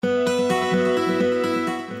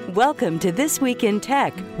Welcome to This Week in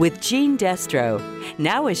Tech with Gene Destro.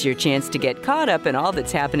 Now is your chance to get caught up in all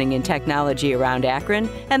that's happening in technology around Akron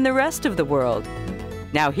and the rest of the world.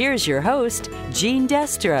 Now here's your host, Gene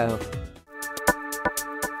Destro.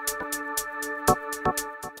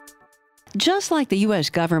 Just like the U.S.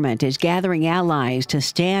 government is gathering allies to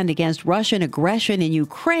stand against Russian aggression in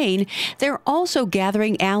Ukraine, they're also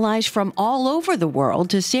gathering allies from all over the world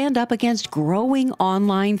to stand up against growing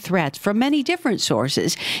online threats from many different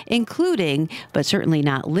sources, including, but certainly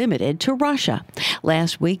not limited to, Russia.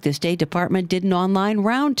 Last week, the State Department did an online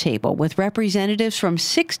roundtable with representatives from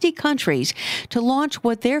 60 countries to launch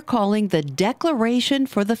what they're calling the Declaration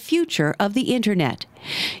for the Future of the Internet.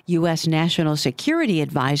 U.S. National Security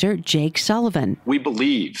Advisor Jake Sullivan. We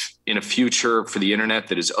believe in a future for the internet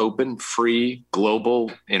that is open, free,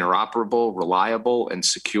 global, interoperable, reliable, and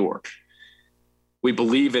secure. We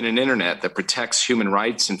believe in an internet that protects human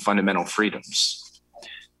rights and fundamental freedoms.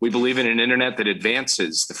 We believe in an internet that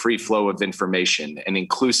advances the free flow of information and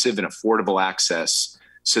inclusive and affordable access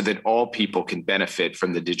so that all people can benefit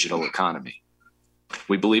from the digital economy.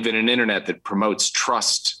 We believe in an internet that promotes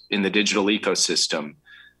trust in the digital ecosystem,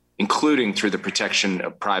 including through the protection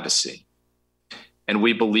of privacy. And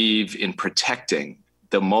we believe in protecting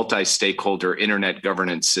the multi-stakeholder internet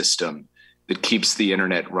governance system that keeps the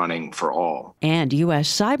internet running for all. And U.S.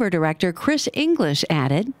 Cyber Director Chris English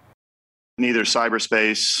added, neither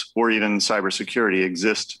cyberspace or even cybersecurity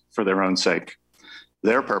exist for their own sake.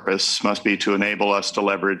 Their purpose must be to enable us to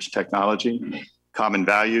leverage technology, common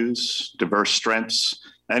values, diverse strengths,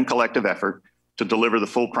 and collective effort to deliver the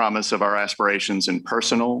full promise of our aspirations in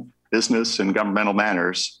personal, business, and governmental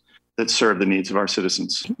manners that serve the needs of our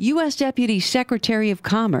citizens. U.S. Deputy Secretary of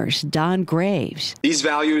Commerce Don Graves. These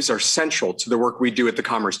values are central to the work we do at the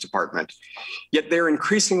Commerce Department, yet they're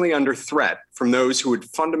increasingly under threat from those who would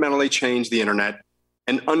fundamentally change the internet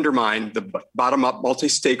and undermine the bottom-up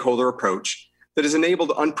multi-stakeholder approach that has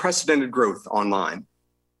enabled unprecedented growth online.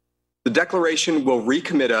 The Declaration will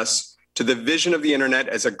recommit us to the vision of the internet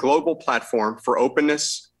as a global platform for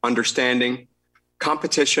openness, understanding,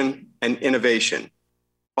 competition, and innovation,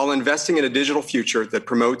 while investing in a digital future that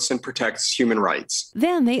promotes and protects human rights.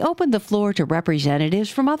 Then they opened the floor to representatives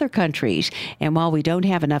from other countries. And while we don't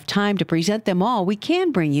have enough time to present them all, we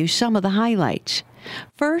can bring you some of the highlights.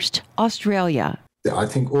 First, Australia. I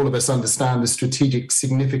think all of us understand the strategic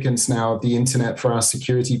significance now of the internet for our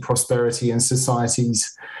security, prosperity, and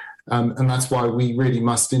societies. And that's why we really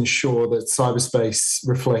must ensure that cyberspace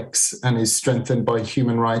reflects and is strengthened by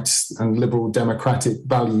human rights and liberal democratic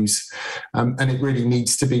values. And it really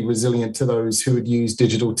needs to be resilient to those who would use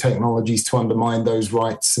digital technologies to undermine those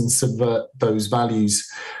rights and subvert those values.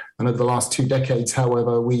 And over the last 2 decades,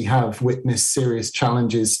 however, we have witnessed serious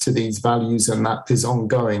challenges to these values, and that is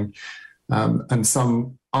ongoing. And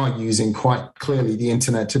some are using quite clearly the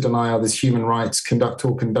internet to deny others human rights, conduct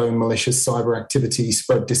or condone malicious cyber activity,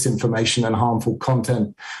 spread disinformation and harmful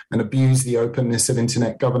content, and abuse the openness of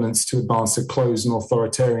internet governance to advance a closed and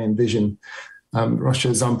authoritarian vision.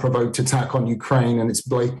 Russia's unprovoked attack on Ukraine and its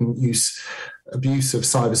blatant abuse of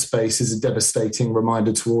cyberspace is a devastating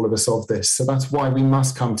reminder to all of us of this. So that's why we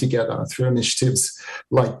must come together through initiatives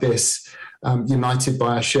like this, united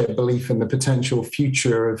by our shared belief in the potential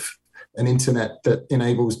future of an internet that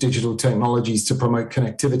enables digital technologies to promote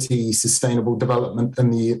connectivity, sustainable development,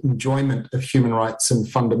 and the enjoyment of human rights and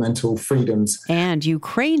fundamental freedoms. And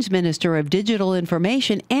Ukraine's Minister of Digital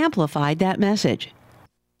Information amplified that message.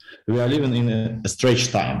 We are living in a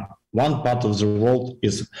strange time. One part of the world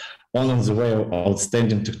is on the way of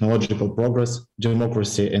outstanding technological progress,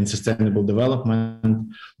 democracy, and sustainable development,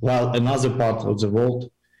 while another part of the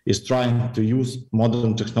world is trying to use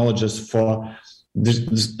modern technologies for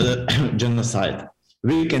genocide.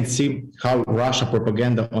 We can see how Russia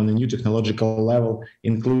propaganda on a new technological level,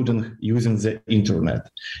 including using the internet,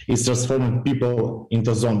 is transforming people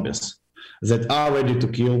into zombies that are ready to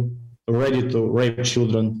kill, ready to rape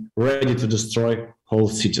children, ready to destroy whole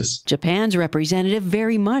cities. Japan's representative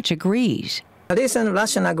very much agrees. The recent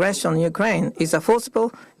Russian aggression in Ukraine is a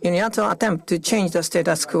forcible, unilateral attempt to change the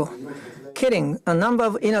status quo. Killing a number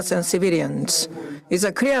of innocent civilians is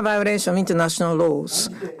a clear violation of international laws,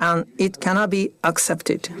 and it cannot be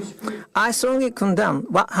accepted. I strongly condemn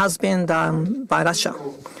what has been done by Russia.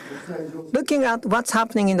 Looking at what's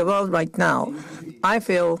happening in the world right now, I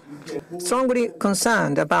feel strongly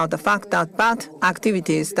concerned about the fact that bad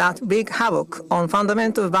activities that wreak havoc on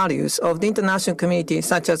fundamental values of the international community,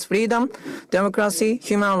 such as freedom, democracy,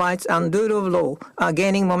 human rights, and rule of law, are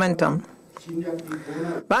gaining momentum.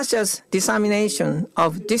 Russia's dissemination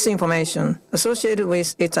of disinformation associated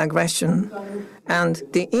with its aggression and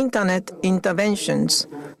the internet interventions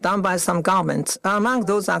done by some governments are among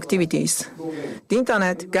those activities. The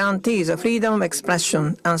internet guarantees a freedom of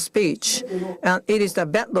expression and speech, and it is the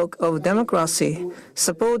bedrock of democracy,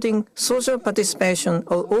 supporting social participation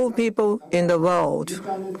of all people in the world.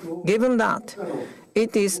 Given that,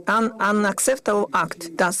 it is an unacceptable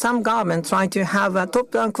act that some governments try to have a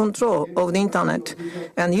top-down control of the internet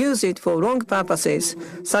and use it for wrong purposes,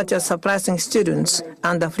 such as suppressing students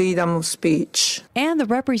and the freedom of speech. And the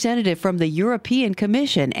representative from the European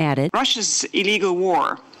Commission added, Russia's illegal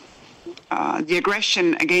war, the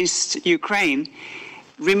aggression against Ukraine,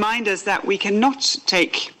 remind us that we cannot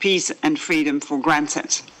take peace and freedom for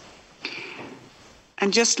granted.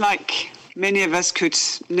 And just like many of us could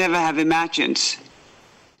never have imagined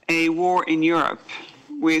a war in Europe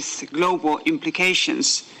with global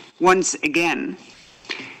implications once again,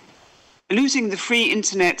 losing the free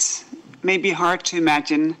internet may be hard to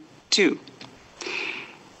imagine too.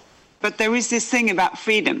 But there is this thing about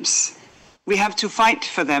freedoms. We have to fight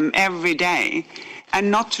for them every day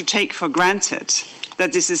and not to take for granted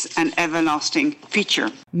that this is an everlasting feature.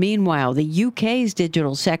 Meanwhile, the UK's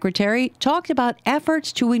digital secretary talked about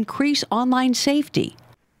efforts to increase online safety.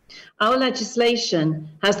 Our legislation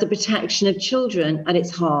has the protection of children at its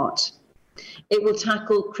heart. It will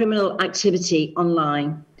tackle criminal activity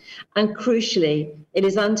online. And crucially, it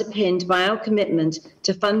is underpinned by our commitment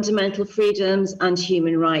to fundamental freedoms and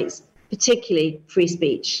human rights, particularly free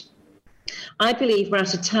speech. I believe we're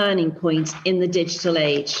at a turning point in the digital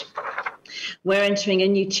age. We're entering a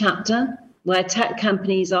new chapter where tech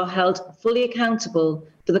companies are held fully accountable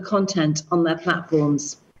for the content on their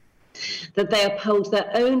platforms, that they uphold their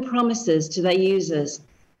own promises to their users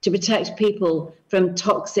to protect people from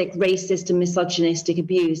toxic, racist and misogynistic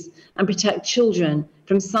abuse and protect children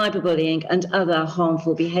from cyberbullying and other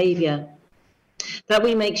harmful behaviour. That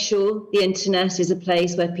we make sure the internet is a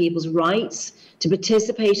place where people's rights to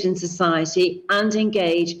participate in society and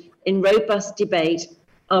engage in robust debate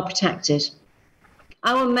are protected.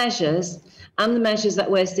 Our measures and the measures that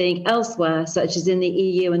we're seeing elsewhere, such as in the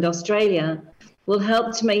EU and Australia, will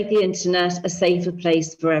help to make the internet a safer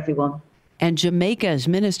place for everyone. And Jamaica's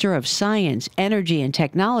Minister of Science, Energy and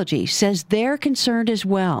Technology says they're concerned as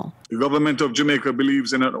well. The government of Jamaica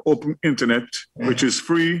believes in an open internet, which is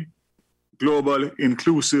free, global,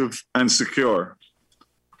 inclusive, and secure.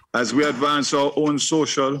 As we advance our own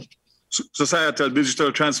social, societal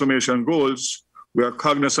digital transformation goals, we are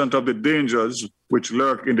cognizant of the dangers which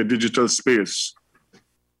lurk in the digital space,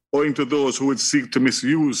 owing to those who would seek to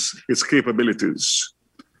misuse its capabilities.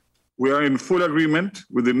 We are in full agreement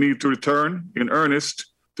with the need to return in earnest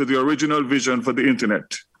to the original vision for the internet,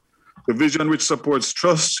 the vision which supports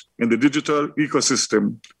trust in the digital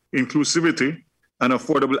ecosystem, inclusivity and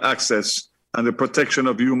affordable access, and the protection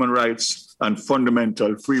of human rights and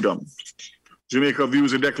fundamental freedom. Jamaica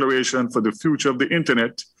views the Declaration for the Future of the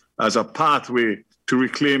Internet as a pathway to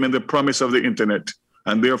reclaiming the promise of the internet,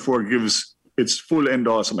 and therefore gives its full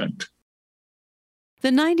endorsement. The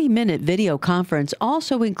 90-minute video conference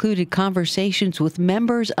also included conversations with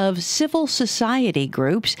members of civil society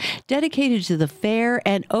groups dedicated to the fair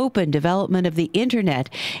and open development of the Internet,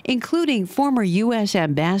 including former U.S.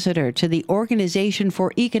 Ambassador to the Organization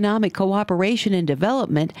for Economic Cooperation and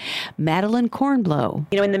Development, Madeleine Kornblow.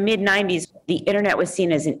 You know, in the mid-90s, the Internet was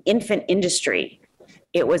seen as an infant industry.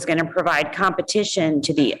 It was going to provide competition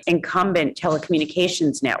to the incumbent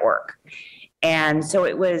telecommunications network. And so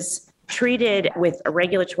it was treated with a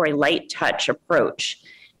regulatory light touch approach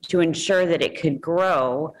to ensure that it could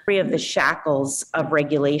grow free of the shackles of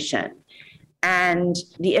regulation. And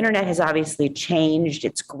the internet has obviously changed,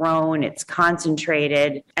 it's grown, it's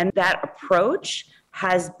concentrated, and that approach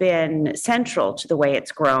has been central to the way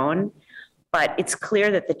it's grown. But it's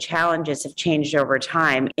clear that the challenges have changed over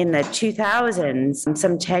time. In the 2000s,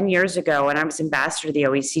 some 10 years ago, when I was ambassador to the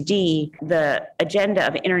OECD, the agenda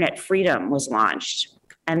of internet freedom was launched.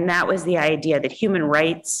 And that was the idea that human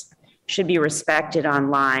rights should be respected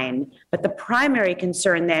online. But the primary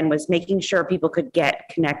concern then was making sure people could get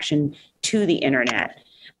connection to the internet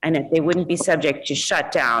and that they wouldn't be subject to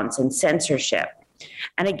shutdowns and censorship.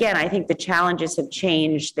 And again, I think the challenges have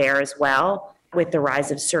changed there as well, with the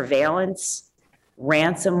rise of surveillance,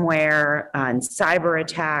 ransomware, and cyber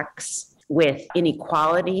attacks, with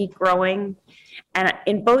inequality growing. And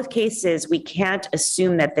in both cases, we can't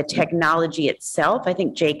assume that the technology itself, I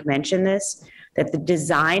think Jake mentioned this, that the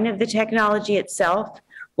design of the technology itself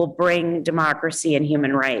will bring democracy and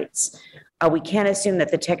human rights. We can't assume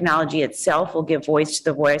that the technology itself will give voice to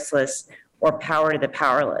the voiceless or power to the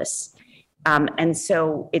powerless. And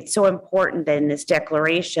so it's so important that in this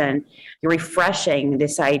declaration, you're refreshing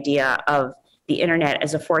this idea of the internet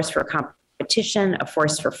as a force for competition, a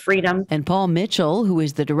force for freedom. And Paul Mitchell, who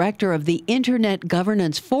is the director of the Internet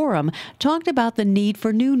Governance Forum, talked about the need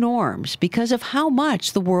for new norms because of how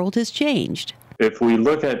much the world has changed. If we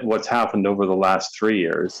look at what's happened over the last 3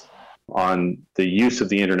 years on the use of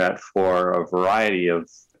the internet for a variety of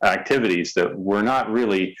activities that were not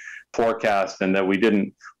really forecast and that we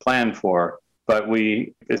didn't plan for, but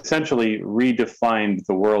we essentially redefined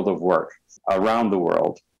the world of work around the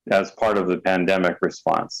world as part of the pandemic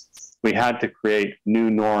response. We had to create new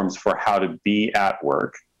norms for how to be at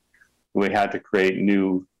work. We had to create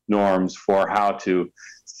new norms for how to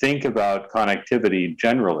think about connectivity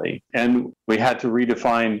generally. And we had to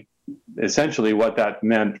redefine essentially what that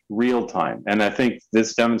meant real time. And I think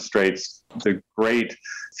this demonstrates the great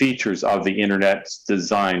features of the internet's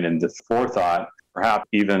design and the forethought, perhaps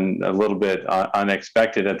even a little bit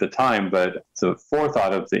unexpected at the time, but the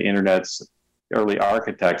forethought of the internet's early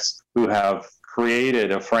architects who have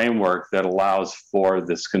created a framework that allows for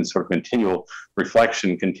this sort of continual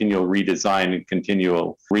reflection, continual redesign, and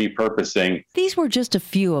continual repurposing. These were just a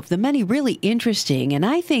few of the many really interesting and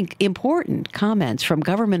I think important comments from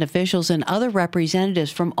government officials and other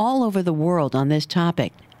representatives from all over the world on this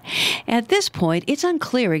topic. At this point, it's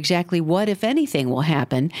unclear exactly what, if anything, will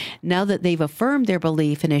happen now that they've affirmed their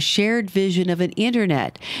belief in a shared vision of an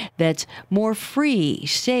internet that's more free,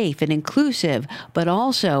 safe, and inclusive, but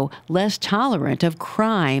also less tolerant of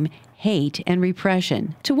crime, hate, and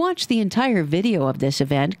repression. To watch the entire video of this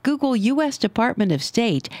event, Google U.S. Department of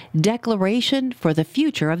State Declaration for the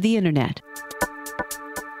Future of the Internet.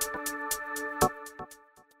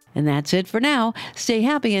 And that's it for now. Stay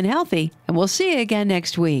happy and healthy, and we'll see you again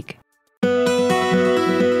next week.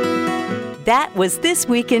 That was This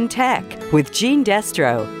Week in Tech with Gene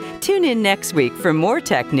Destro. Tune in next week for more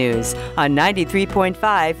tech news on 93.5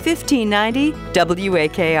 1590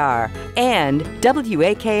 WAKR and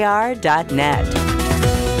WAKR.net.